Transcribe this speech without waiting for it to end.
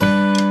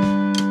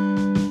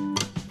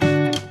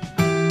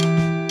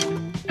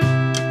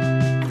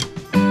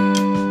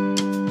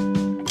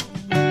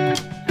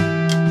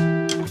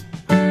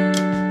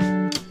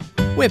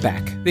We're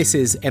back. This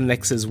is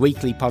MLEX's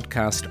weekly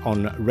podcast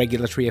on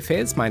regulatory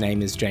affairs. My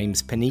name is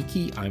James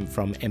Panicki. I'm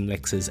from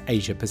MLEX's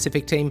Asia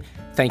Pacific team.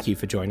 Thank you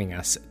for joining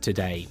us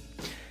today.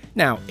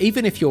 Now,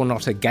 even if you're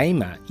not a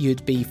gamer,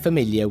 you'd be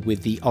familiar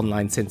with the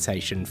online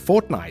sensation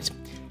Fortnite.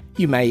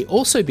 You may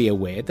also be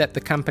aware that the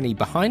company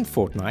behind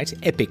Fortnite,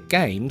 Epic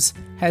Games,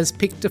 has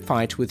picked a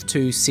fight with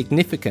two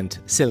significant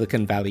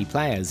Silicon Valley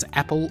players,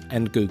 Apple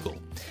and Google.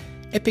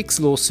 Epic's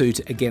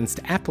lawsuit against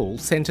Apple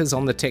centres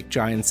on the tech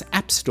giant's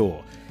App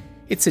Store.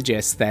 It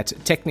suggests that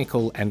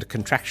technical and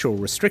contractual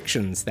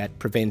restrictions that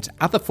prevent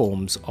other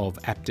forms of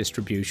app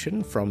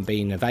distribution from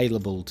being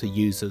available to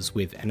users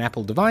with an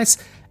Apple device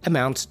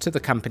amount to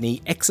the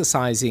company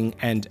exercising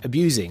and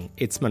abusing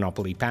its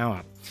monopoly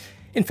power.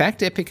 In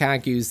fact, Epic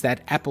argues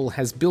that Apple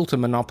has built a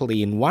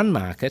monopoly in one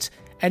market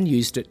and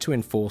used it to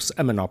enforce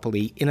a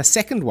monopoly in a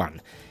second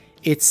one.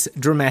 It's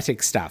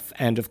dramatic stuff,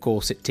 and of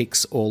course it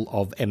ticks all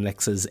of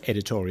MLEX's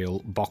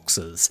editorial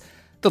boxes.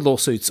 The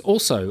lawsuits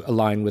also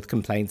align with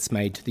complaints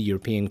made to the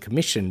European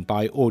Commission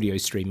by audio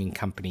streaming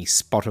company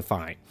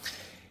Spotify.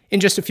 In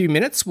just a few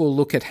minutes, we'll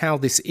look at how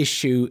this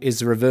issue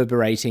is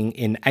reverberating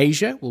in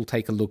Asia. We'll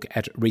take a look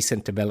at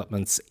recent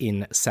developments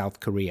in South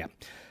Korea.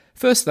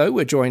 First, though,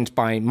 we're joined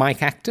by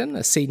Mike Acton,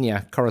 a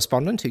senior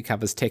correspondent who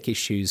covers tech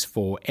issues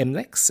for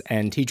MLEX,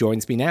 and he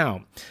joins me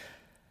now.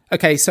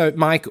 Okay, so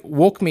Mike,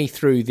 walk me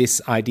through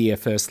this idea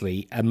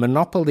firstly. A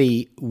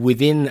monopoly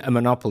within a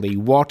monopoly,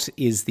 what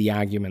is the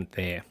argument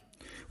there?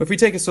 If we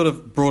take a sort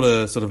of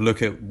broader sort of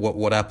look at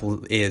what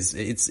Apple is,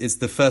 it's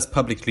the first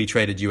publicly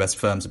traded US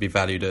firm to be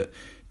valued at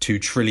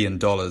 $2 trillion.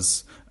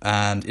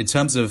 And in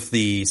terms of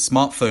the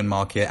smartphone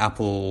market,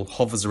 Apple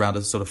hovers around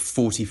a sort of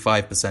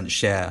 45%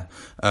 share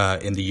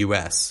in the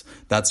US.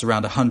 That's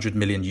around 100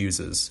 million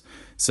users.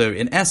 So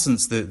in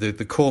essence,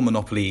 the core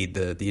monopoly,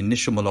 the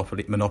initial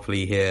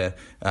monopoly here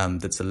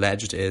that's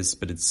alleged is,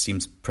 but it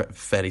seems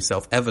fairly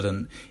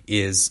self-evident,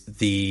 is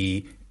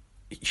the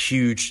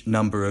huge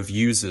number of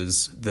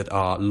users that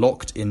are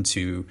locked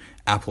into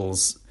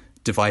Apple's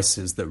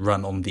devices that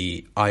run on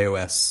the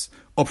iOS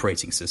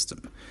operating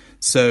system.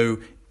 So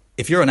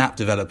if you're an app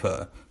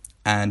developer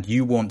and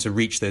you want to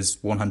reach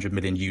those 100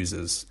 million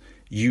users,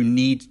 you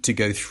need to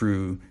go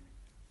through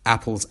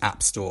Apple's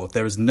App Store.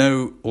 There is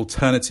no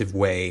alternative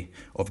way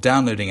of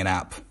downloading an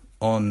app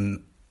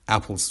on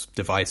Apple's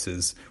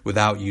devices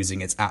without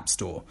using its App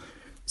Store.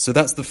 So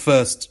that's the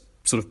first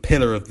sort of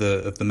pillar of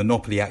the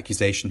monopoly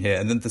accusation here.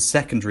 And then the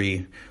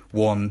secondary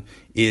one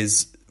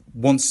is,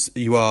 once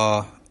you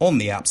are on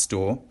the App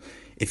Store,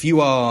 if you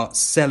are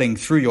selling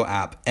through your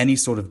app any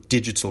sort of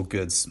digital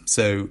goods,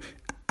 so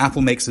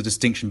Apple makes a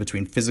distinction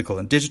between physical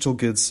and digital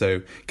goods.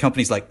 So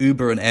companies like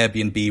Uber and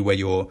Airbnb, where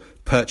you're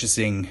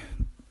purchasing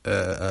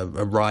a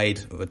ride,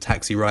 or a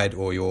taxi ride,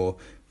 or you're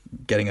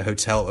getting a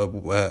hotel,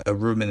 a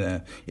room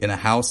in a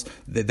house,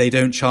 they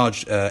don't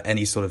charge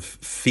any sort of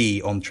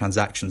fee on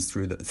transactions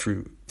through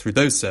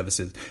those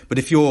services. But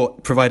if you're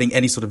providing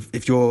any sort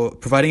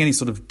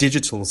of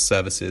digital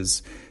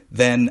services,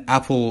 then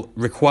Apple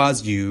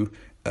requires you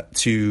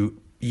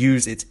to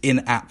use its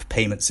in-app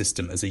payment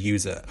system as a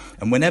user.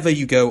 And whenever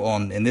you go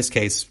on, in this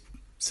case,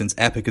 since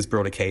Epic has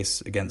brought a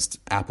case against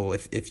Apple,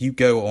 if you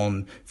go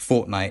on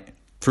Fortnite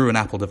through an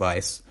Apple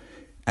device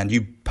and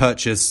you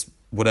purchase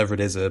whatever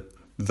it is, a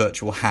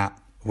virtual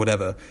hat,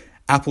 whatever,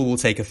 Apple will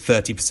take a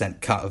 30%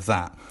 cut of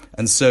that.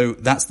 And so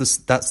that's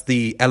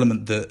the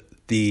element that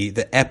the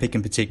Epic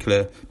in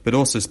particular, but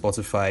also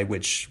Spotify,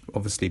 which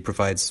obviously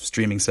provides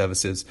streaming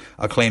services,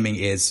 are claiming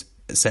is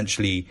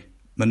essentially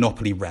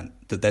monopoly rent,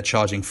 that they're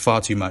charging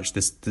far too much.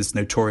 This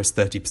notorious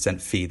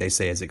 30% fee they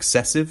say is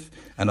excessive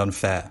and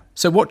unfair.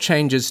 So what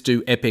changes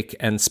do Epic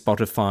and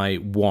Spotify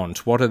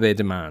want? What are their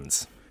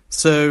demands?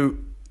 So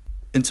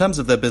in terms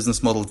of their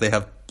business models, they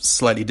have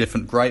slightly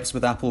different gripes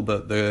with Apple,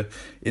 but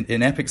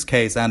in Epic's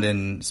case and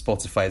in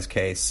Spotify's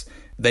case,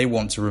 they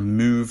want to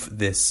remove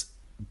this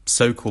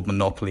so-called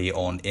monopoly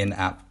on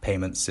in-app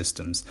payment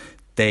systems.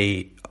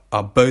 They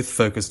are both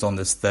focused on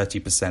this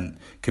 30%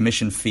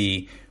 commission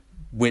fee,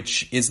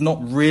 which is not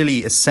really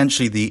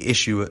essentially the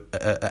issue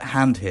at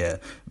hand here.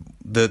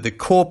 The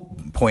core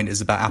point is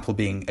about Apple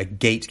being a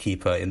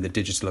gatekeeper in the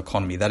digital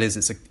economy. That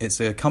is, it's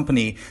a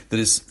company that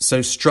is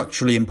so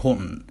structurally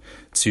important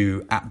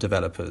to app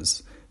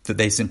developers that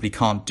they simply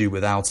can't do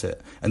without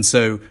it. And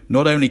so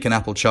not only can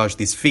Apple charge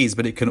these fees,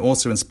 but it can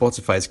also, in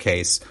Spotify's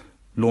case,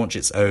 launch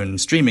its own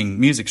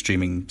music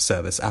streaming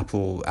service,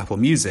 Apple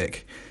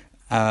Music,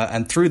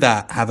 and through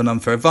that have an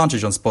unfair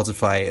advantage on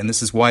Spotify. And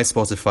this is why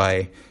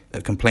Spotify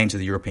complained to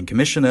the European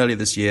Commission earlier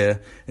this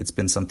year. It's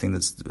been something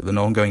that's an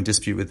ongoing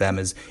dispute with them,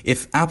 is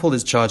if Apple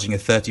is charging a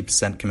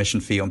 30%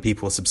 commission fee on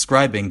people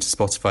subscribing to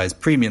Spotify's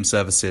premium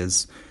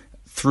services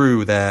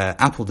through their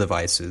Apple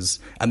devices,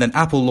 and then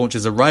Apple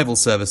launches a rival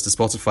service to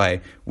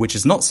Spotify, which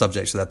is not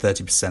subject to that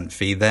 30%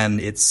 fee, then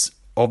it's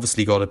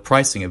obviously got a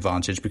pricing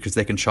advantage because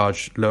they can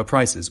charge lower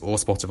prices, or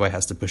Spotify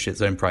has to push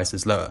its own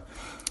prices lower.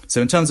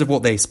 So in terms of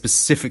what they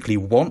specifically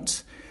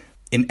want,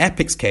 in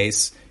Epic's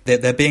case,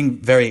 they're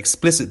being very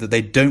explicit that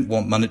they don't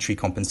want monetary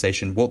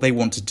compensation. What they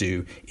want to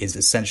do is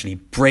essentially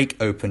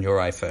break open your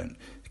iPhone,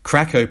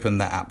 crack open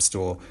the App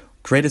Store,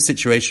 create a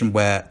situation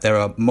where there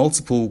are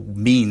multiple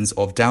means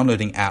of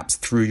downloading apps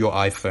through your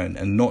iPhone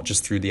and not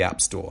just through the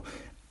App Store.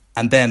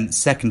 And then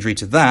secondary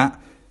to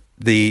that,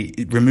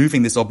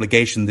 removing this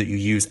obligation that you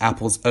use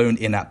Apple's own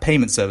in-app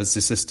payment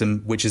services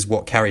system, which is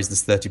what carries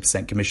this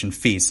 30% commission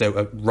fee. So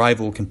a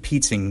rival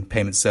competing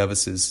payment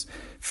services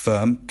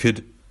firm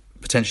could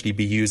potentially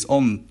be used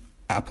on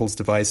Apple's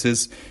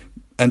devices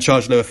and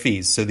charge lower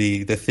fees. So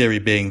the theory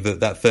being that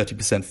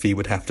 30% fee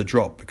would have to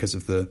drop because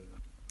of the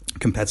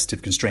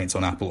competitive constraints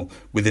on Apple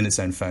within its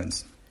own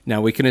phones.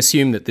 Now, we can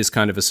assume that this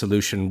kind of a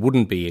solution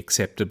wouldn't be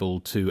acceptable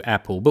to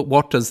Apple, but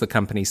what does the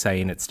company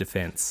say in its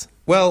defense?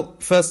 Well,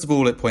 first of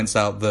all, it points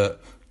out that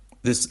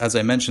this, as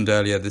I mentioned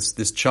earlier,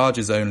 this charge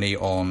is only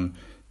on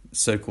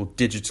so-called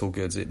digital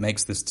goods. It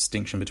makes this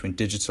distinction between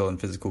digital and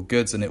physical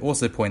goods, and it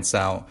also points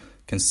out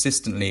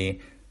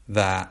consistently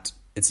that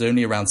it's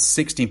only around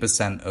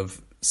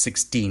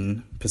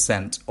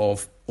 16%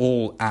 of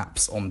all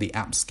apps on the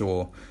App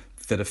Store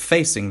that are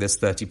facing this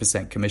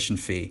 30% commission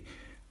fee.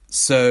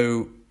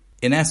 So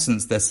in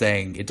essence, they're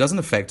saying it doesn't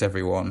affect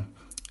everyone.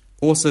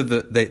 Also,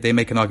 that they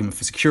make an argument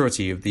for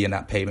security of the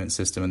in-app payment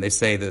system, and they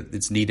say that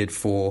it's needed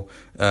to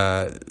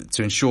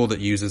ensure that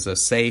users are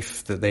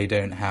safe, that they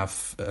don't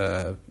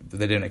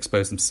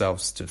expose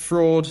themselves to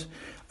fraud,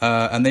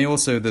 and they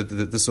also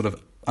the sort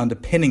of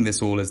underpinning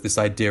this all is this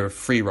idea of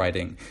free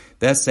riding.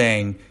 They're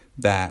saying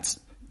that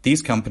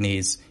these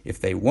companies,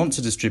 if they want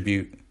to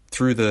distribute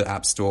through the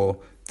App Store,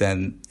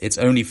 then it's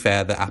only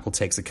fair that Apple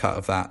takes a cut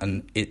of that.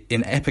 And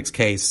in Epic's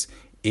case,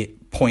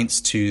 it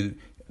points to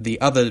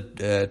the other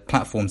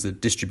platforms that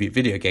distribute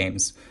video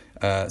games.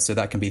 So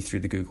that can be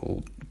through the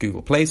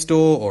Google Play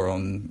Store or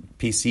on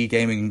PC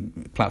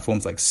gaming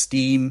platforms like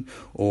Steam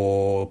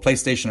or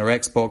PlayStation or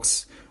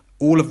Xbox,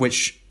 all of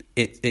which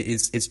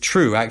it's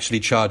true actually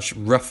charge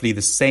roughly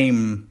the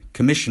same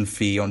commission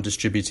fee on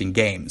distributing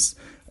games.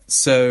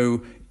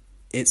 So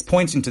it's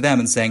pointing to them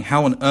and saying,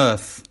 how on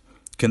earth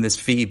can this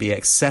fee be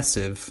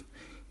excessive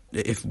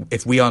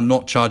if we are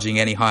not charging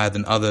any higher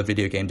than other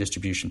video game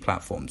distribution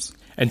platforms?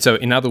 And so,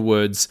 in other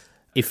words,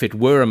 if it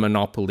were a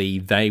monopoly,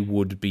 they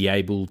would be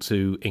able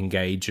to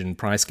engage in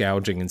price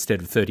gouging.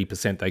 Instead of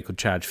 30%, they could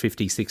charge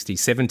 50, 60,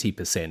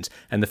 70%.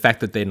 And the fact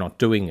that they're not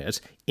doing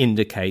it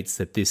indicates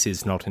that this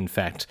is not, in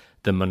fact,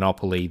 the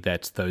monopoly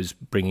that those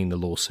bringing the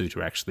lawsuit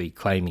are actually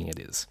claiming it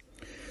is.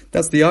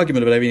 That's the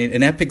argument. But I mean,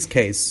 in Epic's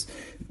case,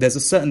 there's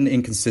a certain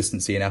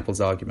inconsistency in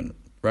Apple's argument,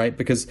 right?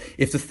 Because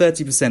if the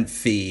 30%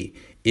 fee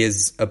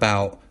is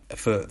about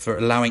for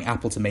allowing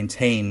Apple to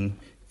maintain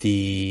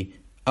the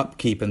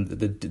upkeep and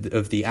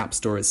of the App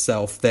Store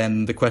itself,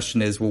 then the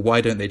question is, well,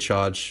 why don't they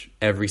charge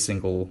every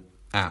single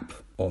app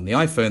on the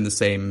iPhone the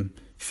same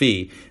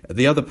fee?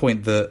 The other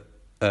point that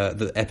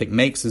Epic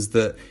makes is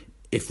that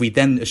if we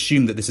then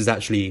assume that this is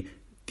actually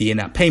the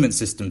in-app payment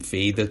system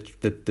fee,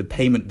 the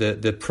payment,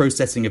 the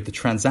processing of the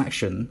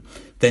transaction,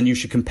 then you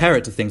should compare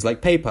it to things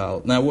like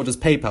PayPal. Now, what does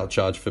PayPal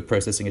charge for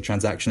processing a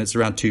transaction? It's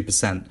around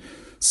 2%.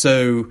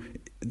 So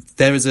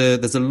there's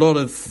a lot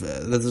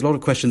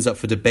of questions up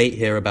for debate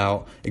here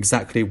about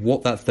exactly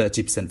what that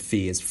 30%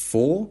 fee is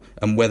for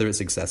and whether it's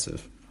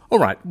excessive. All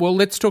right, well,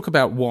 let's talk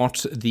about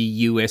what the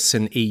US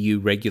and EU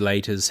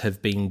regulators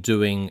have been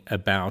doing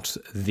about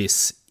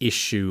this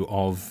issue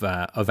of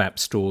app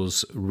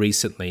stores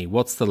recently.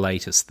 What's the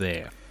latest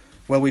there?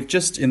 Well,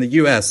 in the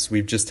US,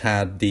 we've just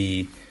had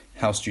the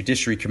House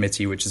Judiciary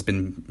Committee, which has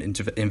been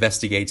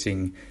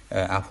investigating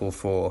Apple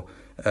for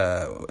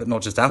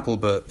not just Apple,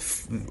 but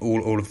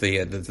all of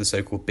the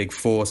so-called Big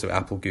Four, so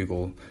Apple,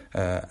 Google,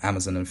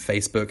 Amazon, and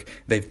Facebook.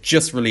 They've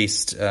just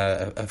released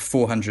a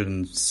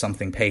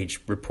 400-something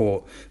page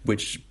report,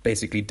 which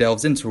basically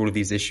delves into all of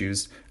these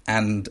issues,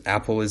 and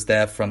Apple is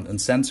there front and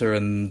center,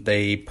 and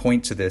they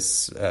point to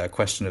this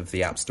question of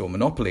the App Store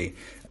monopoly.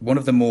 One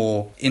of the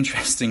more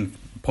interesting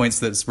points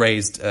that's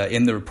raised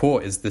in the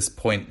report is this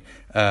point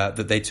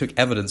that they took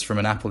evidence from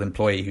an Apple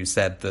employee who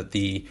said that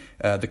the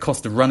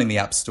cost of running the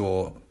App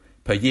Store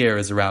per year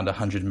is around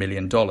 $100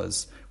 million,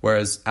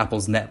 whereas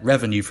Apple's net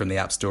revenue from the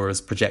App Store is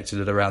projected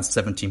at around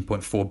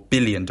 $17.4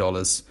 billion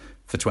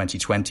for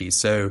 2020.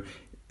 So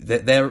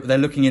they're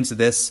looking into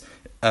this.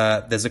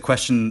 There's a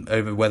question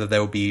over whether there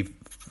will be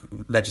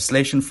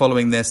legislation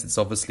following this. It's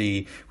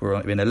obviously, we're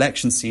in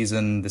election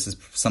season. This is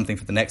something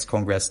for the next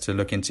Congress to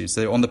look into.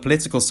 So on the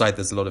political side,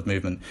 there's a lot of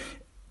movement.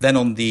 Then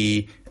on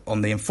the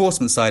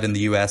enforcement side in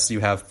the US,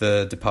 you have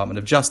the Department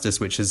of Justice,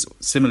 which has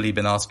similarly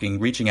been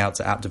reaching out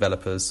to app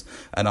developers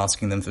and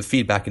asking them for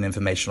feedback and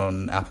information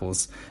on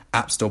Apple's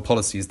App Store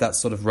policies. That's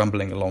sort of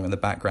rumbling along in the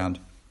background.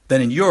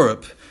 Then in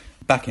Europe,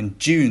 back in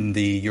June,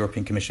 the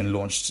European Commission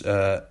launched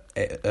an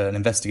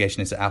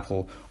investigation into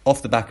Apple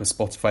off the back of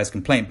Spotify's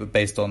complaint, but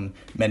based on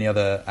many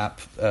other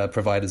app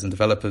providers and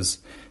developers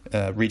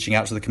reaching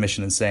out to the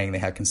Commission and saying they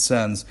had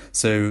concerns.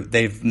 So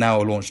they've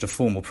now launched a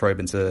formal probe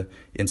into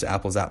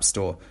Apple's App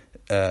Store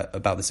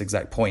about this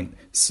exact point.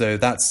 So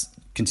that's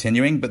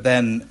continuing. But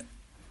then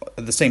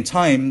at the same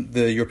time,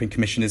 the European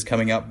Commission is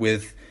coming up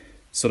with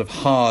sort of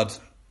hard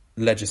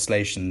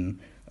legislation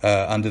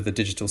under the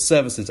Digital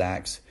Services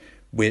Act,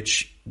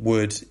 which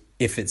would,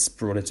 if it's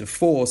brought into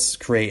force,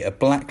 create a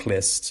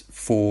blacklist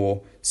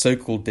for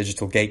so-called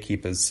digital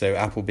gatekeepers, so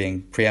Apple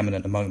being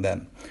preeminent among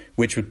them,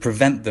 which would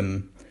prevent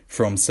them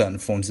from certain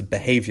forms of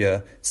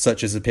behavior,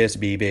 such as appears to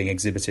be being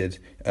exhibited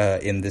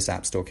in this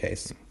App Store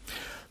case.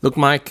 Look,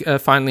 Mike,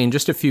 finally, in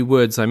just a few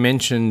words, I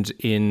mentioned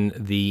in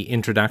the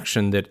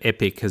introduction that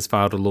Epic has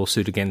filed a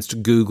lawsuit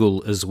against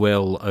Google as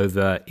well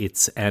over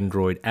its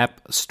Android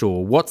App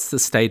Store. What's the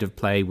state of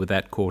play with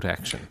that court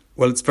action?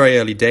 Well, it's very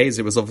early days.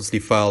 It was obviously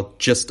filed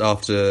just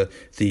after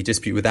the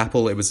dispute with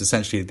Apple. It's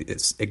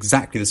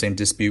exactly the same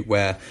dispute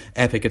where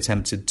Epic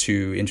attempted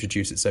to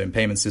introduce its own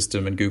payment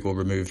system and Google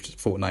removed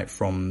Fortnite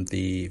from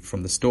the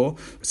store.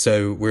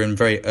 So we're in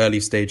very early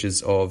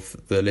stages of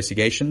the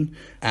litigation,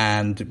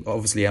 and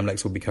obviously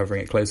MLEX will be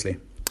covering it closely.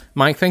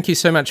 Mike, thank you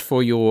so much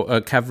for your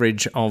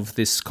coverage of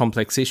this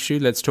complex issue.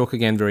 Let's talk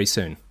again very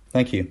soon.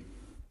 Thank you.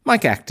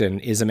 Mike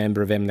Acton is a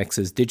member of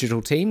MLEX's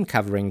digital team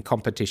covering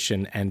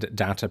competition and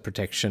data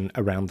protection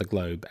around the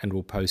globe, and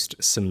will post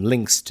some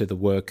links to the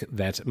work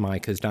that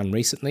Mike has done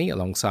recently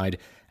alongside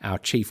our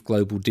chief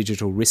global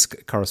digital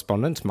risk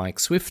correspondent, Mike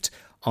Swift,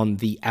 on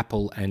the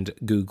Apple and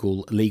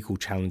Google legal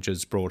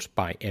challenges brought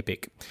by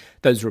Epic.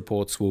 Those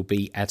reports will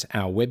be at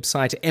our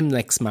website,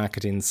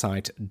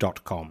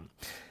 mlexmarketinsight.com.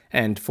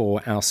 And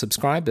for our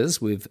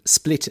subscribers, we've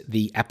split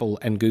the Apple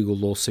and Google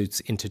lawsuits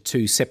into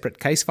two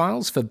separate case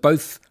files. For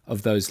both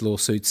of those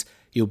lawsuits,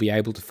 you'll be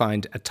able to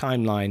find a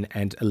timeline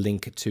and a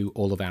link to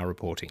all of our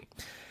reporting.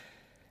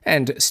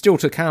 And still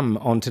to come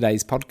on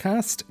today's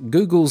podcast,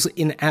 Google's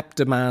in-app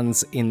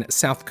demands in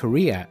South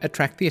Korea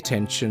attract the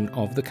attention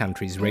of the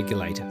country's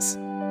regulators.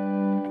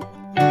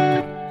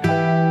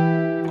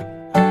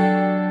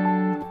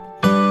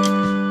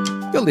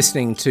 You're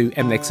listening to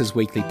MLEX's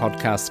weekly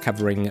podcast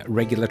covering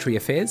regulatory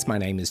affairs. My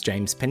name is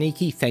James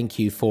Panichi. Thank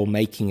you for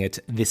making it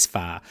this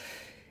far.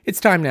 It's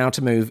time now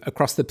to move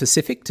across the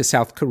Pacific to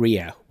South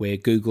Korea, where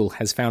Google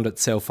has found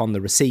itself on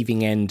the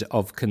receiving end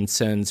of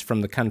concerns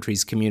from the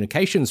country's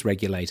communications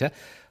regulator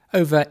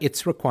over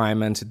its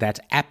requirement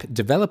that app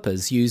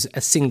developers use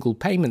a single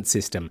payment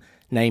system,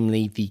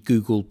 namely the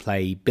Google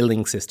Play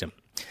billing system.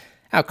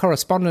 Our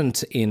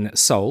correspondent in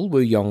Seoul,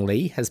 Woo-Young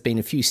Lee, has been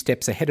a few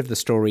steps ahead of the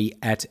story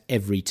at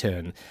every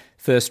turn,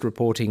 first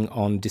reporting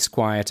on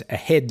disquiet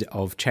ahead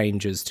of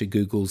changes to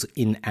Google's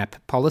in-app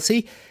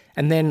policy,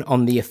 and then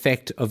on the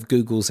effect of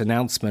Google's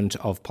announcement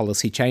of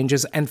policy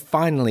changes, and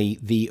finally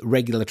the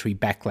regulatory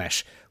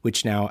backlash,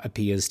 which now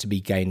appears to be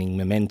gaining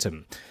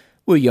momentum.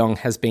 Woo-Young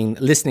has been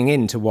listening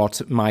in to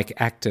what Mike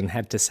Acton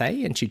had to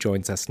say, and she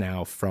joins us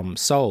now from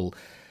Seoul.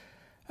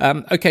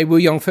 Okay,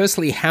 Woo-Young,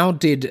 firstly, how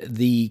did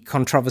the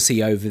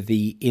controversy over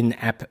the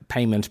in-app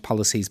payment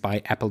policies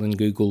by Apple and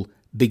Google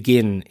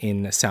begin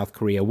in South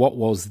Korea? What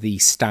was the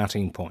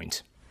starting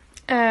point?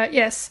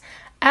 Yes,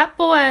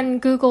 Apple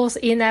and Google's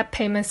in-app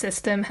payment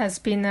system has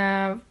been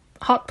a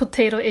hot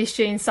potato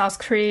issue in South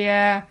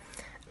Korea's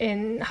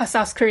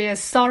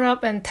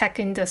startup and tech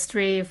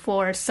industry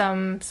for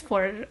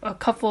a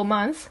couple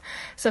months.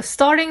 So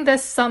starting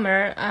this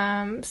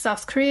summer,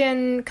 South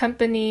Korean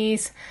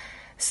companies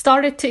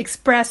started to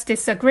express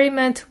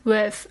disagreement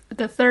with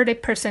the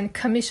 30%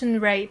 commission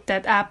rate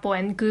that Apple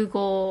and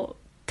Google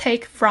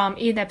take from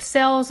in-app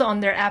sales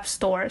on their app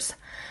stores.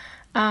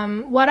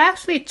 What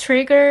actually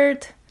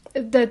triggered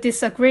the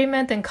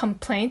disagreement and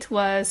complaint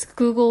was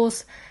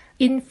Google's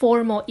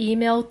informal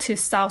email to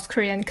South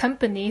Korean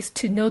companies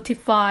to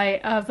notify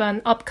of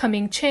an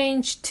upcoming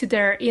change to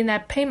their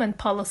in-app payment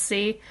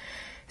policy.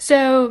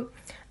 So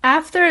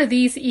after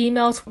these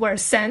emails were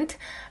sent,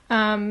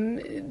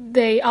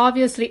 they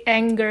obviously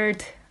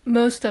angered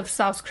most of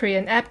South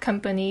Korean app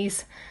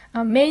companies,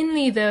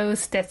 mainly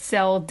those that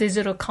sell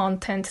digital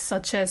content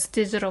such as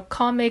digital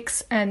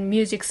comics and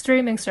music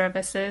streaming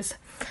services.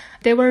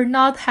 They were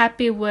not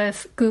happy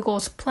with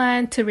Google's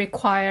plan to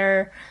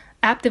require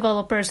app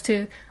developers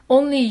to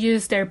only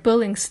use their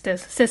billing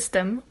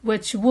system,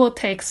 which will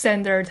take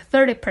standard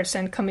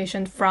 30%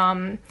 commission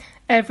from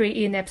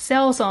every in-app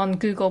sales on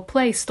Google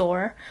Play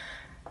Store.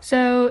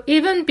 So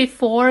even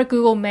before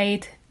Google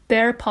made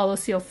their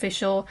policy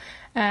official,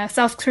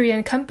 South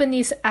Korean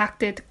companies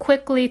acted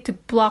quickly to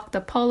block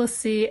the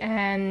policy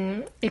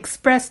and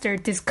express their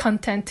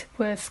discontent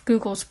with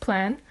Google's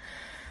plan.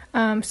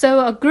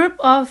 So a group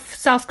of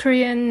South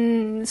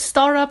Korean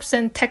startups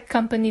and tech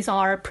companies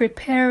are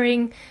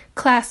preparing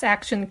class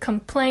action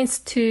complaints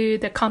to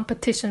the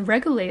competition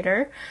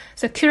regulator.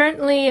 So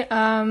currently,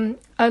 a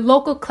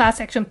local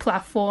class action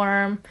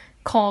platform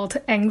called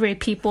Angry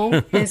People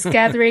is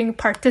gathering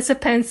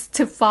participants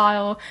to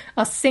file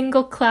a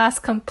single class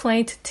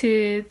complaint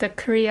to the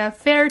Korea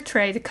Fair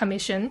Trade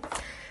Commission.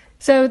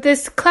 So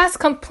this class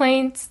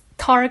complaint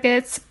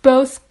targets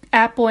both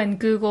Apple and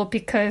Google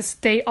because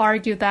they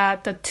argue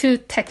that the two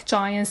tech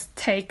giants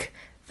take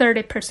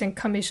 30%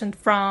 commission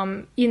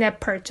from in-app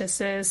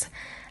purchases.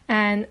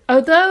 And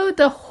although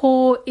the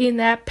whole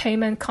in-app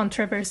payment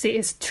controversy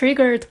is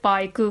triggered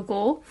by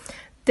Google,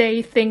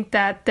 they think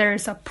that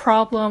there's a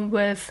problem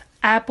with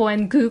Apple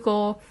and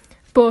Google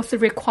both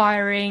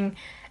requiring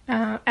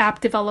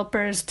app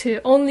developers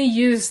to only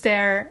use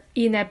their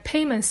in-app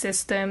payment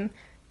system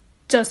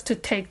just to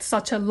take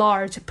such a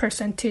large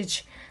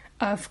percentage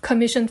of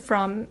commission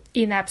from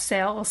in-app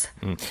sales.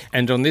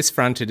 And on this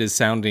front, it is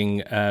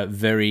sounding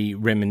very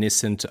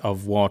reminiscent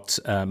of what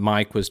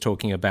Mike was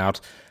talking about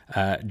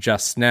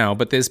just now.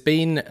 But there's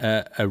been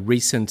a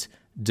recent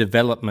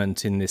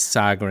development in this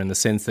saga in the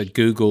sense that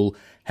Google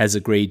has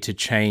agreed to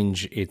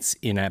change its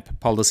in-app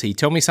policy.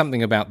 Tell me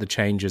something about the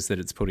changes that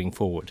it's putting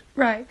forward.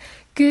 Right.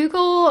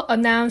 Google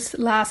announced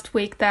last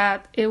week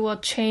that it will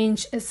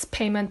change its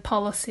payment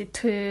policy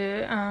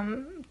to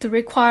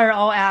require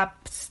all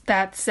apps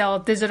that sell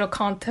digital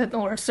content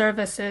or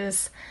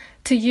services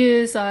to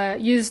use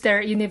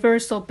their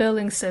universal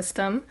billing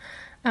system.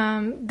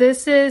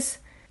 This is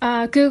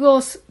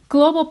Google's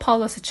global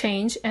policy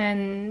change,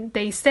 and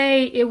they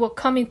say it will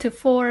come into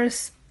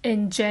force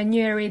in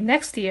January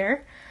next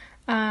year.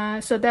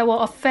 So that will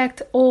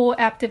affect all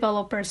app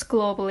developers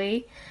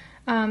globally.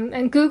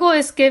 And Google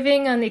is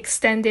giving an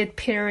extended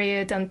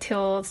period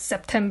until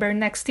September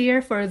next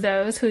year for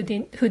those who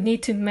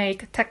need to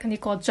make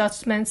technical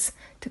adjustments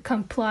to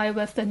comply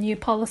with the new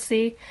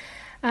policy.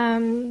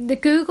 The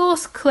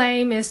Google's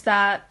claim is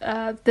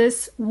that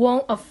this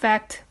won't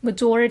affect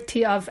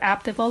majority of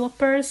app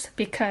developers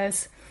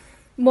because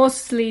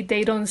mostly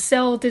they don't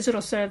sell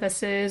digital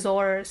services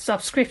or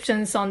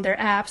subscriptions on their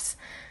apps.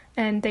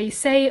 And they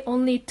say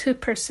only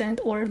 2%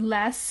 or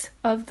less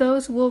of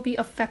those will be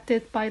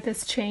affected by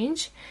this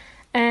change.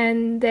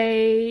 And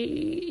they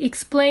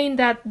explain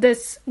that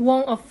this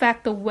won't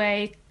affect the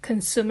way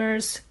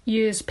consumers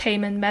use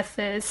payment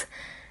methods.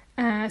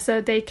 So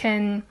they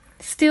can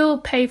still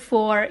pay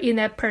for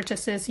in-app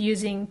purchases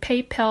using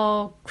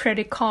PayPal,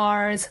 credit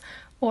cards,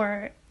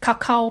 or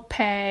Kakao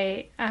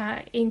Pay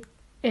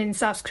in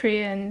South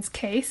Korean's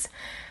case.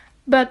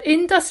 But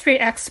industry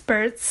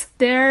experts,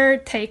 their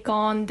take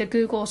on the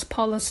Google's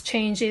policy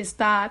change is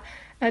that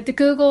the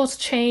Google's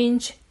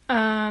change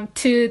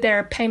to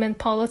their payment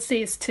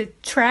policy is to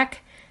track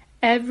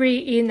every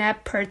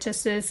in-app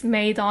purchases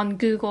made on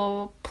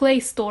Google Play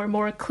Store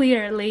more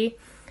clearly.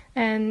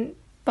 And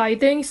by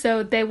doing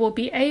so, they will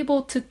be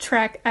able to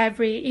track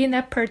every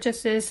in-app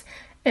purchases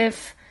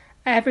if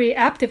every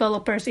app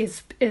developer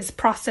is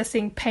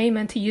processing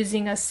payment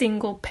using a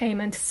single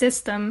payment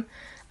system.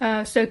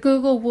 So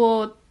Google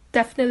will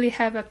definitely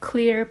have a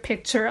clear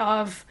picture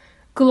of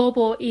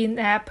global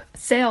in-app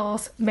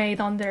sales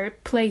made on their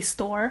Play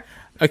Store.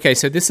 Okay,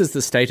 so this is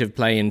the state of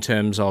play in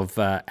terms of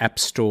app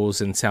stores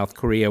in South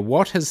Korea.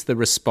 What has the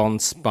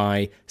response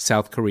by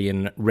South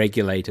Korean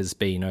regulators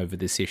been over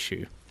this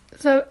issue?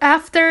 So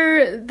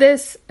after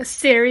this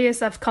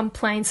series of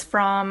complaints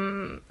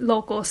from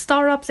local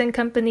startups and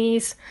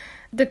companies,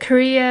 the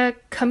Korea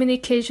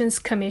Communications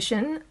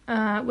Commission,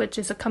 which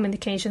is a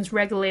communications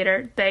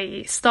regulator,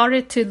 they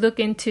started to look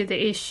into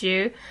the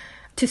issue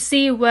to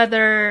see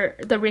whether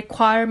the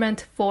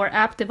requirement for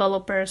app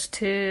developers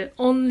to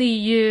only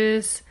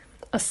use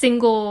a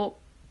single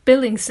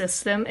billing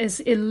system is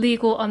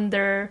illegal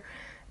under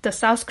the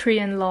South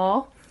Korean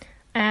law.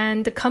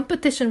 And the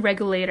competition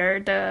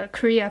regulator, the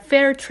Korea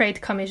Fair Trade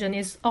Commission,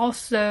 is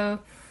also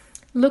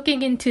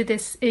looking into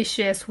this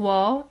issue as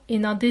well,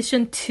 in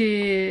addition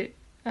to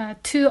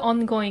two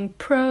ongoing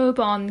probe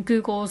on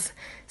Google's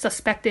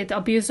suspected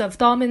abuse of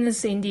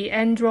dominance in the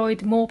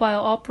Android mobile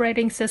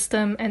operating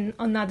system, and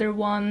another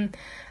one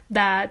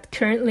that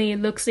currently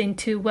looks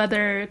into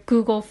whether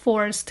Google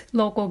forced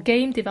local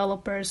game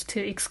developers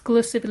to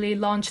exclusively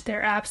launch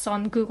their apps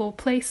on Google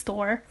Play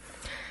Store.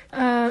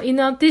 In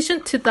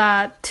addition to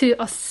that, to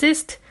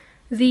assist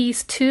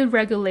these two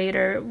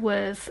regulators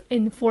with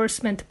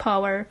enforcement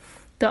power,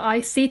 the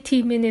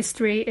ICT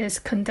Ministry is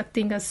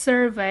conducting a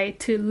survey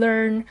to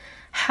learn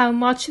how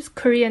much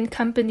Korean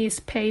companies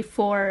pay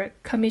for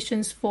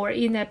commissions for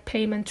in-app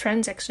payment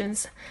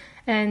transactions,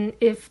 and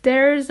if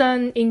there's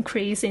an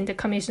increase in the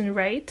commission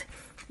rate,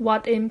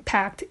 what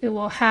impact it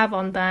will have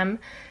on them.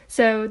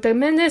 So the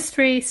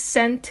ministry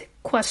sent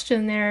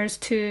questionnaires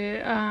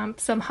to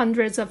some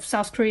hundreds of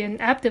South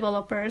Korean app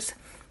developers,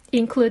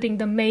 including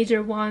the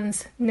major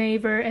ones,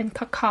 Naver and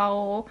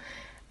Kakao,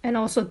 and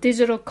also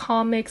digital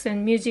comics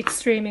and music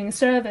streaming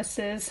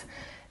services.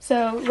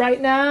 So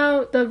right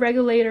now, the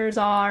regulators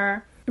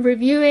are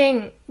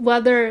reviewing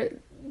whether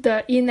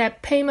the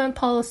in-app payment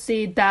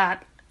policy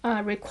that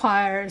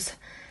requires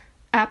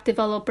app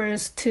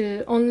developers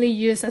to only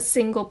use a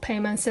single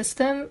payment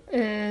system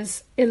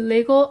is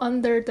illegal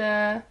under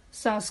the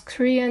South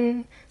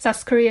Korea's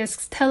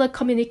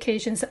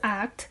Telecommunications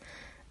Act,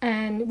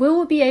 and we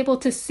will be able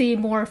to see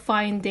more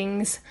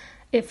findings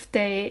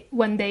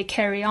when they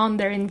carry on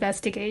their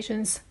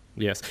investigations.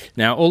 Yes.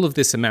 Now, all of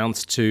this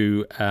amounts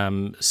to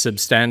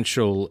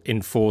substantial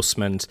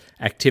enforcement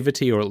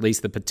activity, or at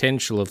least the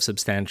potential of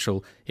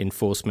substantial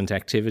enforcement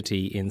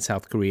activity in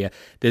South Korea.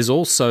 There's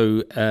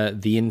also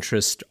the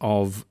interest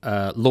of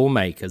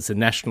lawmakers. The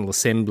National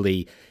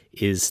Assembly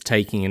is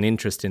taking an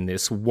interest in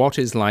this. What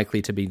is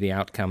likely to be the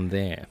outcome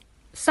there?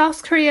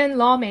 South Korean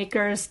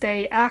lawmakers,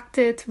 they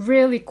acted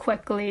really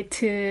quickly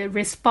to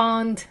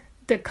respond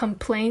to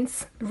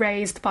complaints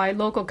raised by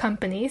local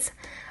companies.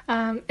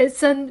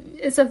 It's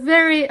a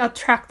very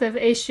attractive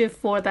issue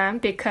for them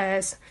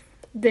because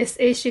this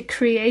issue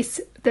creates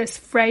this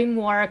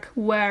framework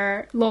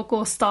where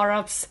local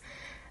startups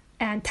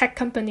and tech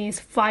companies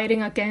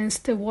fighting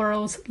against the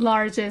world's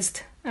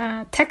largest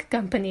tech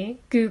company,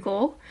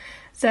 Google.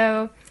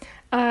 So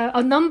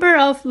a number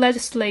of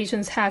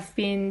legislations have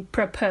been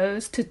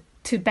proposed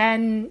to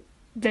ban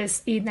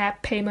this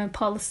in-app payment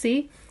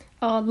policy.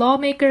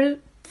 Lawmakers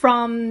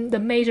from the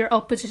major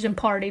opposition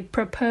party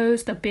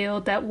proposed a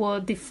bill that will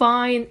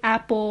define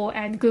Apple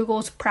and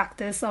Google's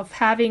practice of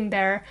having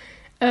their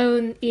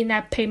own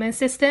in-app payment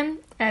system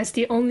as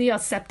the only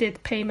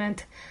accepted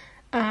payment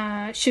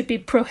should be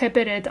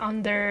prohibited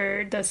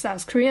under the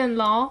South Korean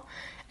law.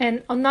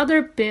 And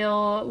another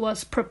bill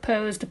was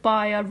proposed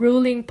by a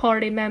ruling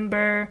party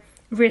member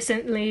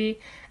recently,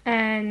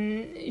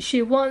 and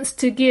she wants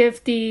to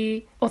give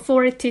the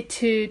authority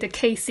to the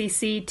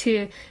KCC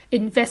to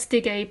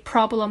investigate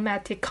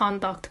problematic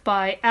conduct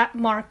by app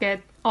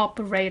market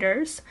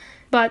operators.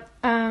 But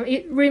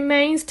it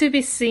remains to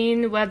be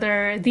seen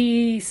whether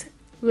these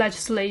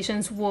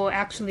legislations will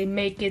actually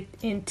make it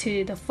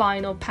into the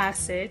final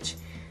passage,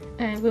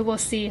 and we will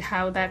see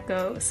how that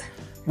goes.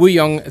 Woo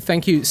Yong,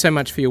 thank you so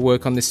much for your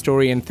work on this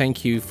story, and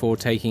thank you for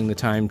taking the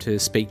time to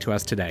speak to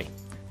us today.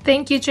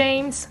 Thank you,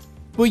 James.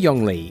 Woo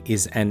Yong Lee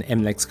is an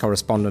MLEX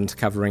correspondent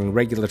covering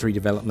regulatory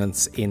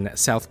developments in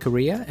South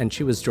Korea, and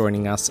she was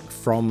joining us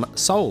from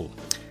Seoul.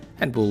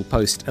 And we'll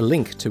post a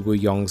link to Woo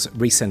Yong's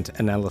recent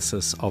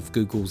analysis of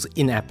Google's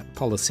in-app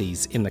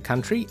policies in the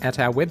country at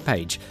our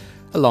webpage,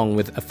 along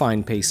with a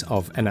fine piece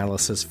of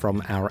analysis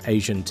from our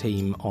Asian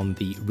team on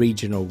the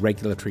regional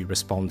regulatory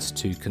response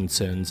to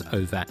concerns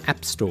over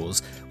app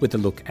stores, with a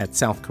look at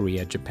South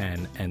Korea,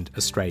 Japan and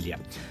Australia.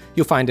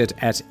 You'll find it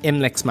at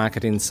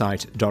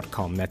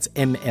mlexmarketinsight.com. That's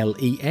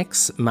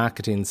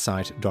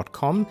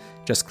mlexmarketinsight.com.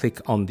 Just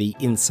click on the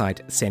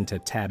Insight Centre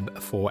tab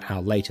for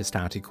our latest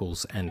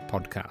articles and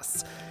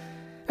podcasts.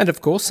 And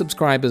of course,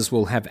 subscribers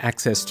will have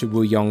access to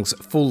Woo Yong's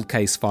full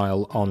case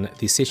file on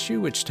this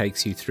issue, which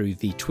takes you through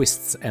the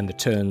twists and the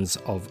turns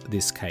of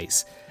this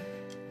case.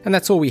 And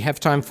that's all we have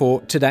time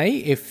for today.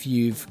 If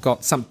you've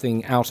got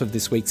something out of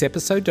this week's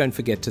episode, don't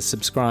forget to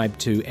subscribe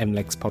to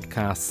MLEX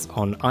podcasts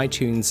on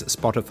iTunes,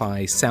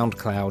 Spotify,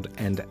 SoundCloud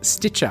and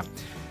Stitcher.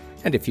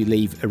 And if you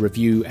leave a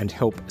review and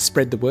help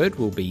spread the word,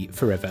 we'll be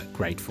forever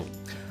grateful.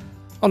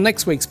 On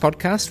next week's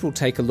podcast, we'll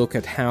take a look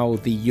at how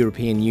the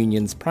European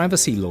Union's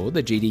privacy law,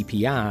 the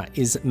GDPR,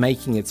 is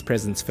making its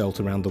presence felt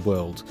around the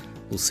world.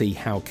 We'll see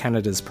how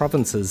Canada's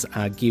provinces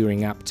are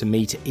gearing up to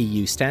meet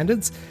EU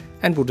standards,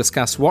 and we'll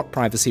discuss what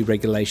privacy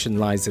regulation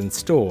lies in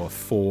store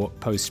for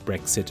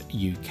post-Brexit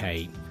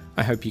UK.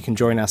 I hope you can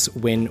join us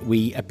when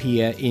we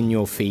appear in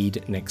your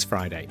feed next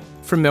Friday.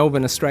 From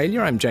Melbourne,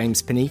 Australia, I'm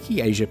James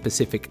Panichi, Asia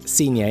Pacific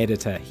Senior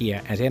Editor here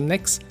at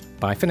MLEX.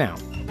 Bye for now.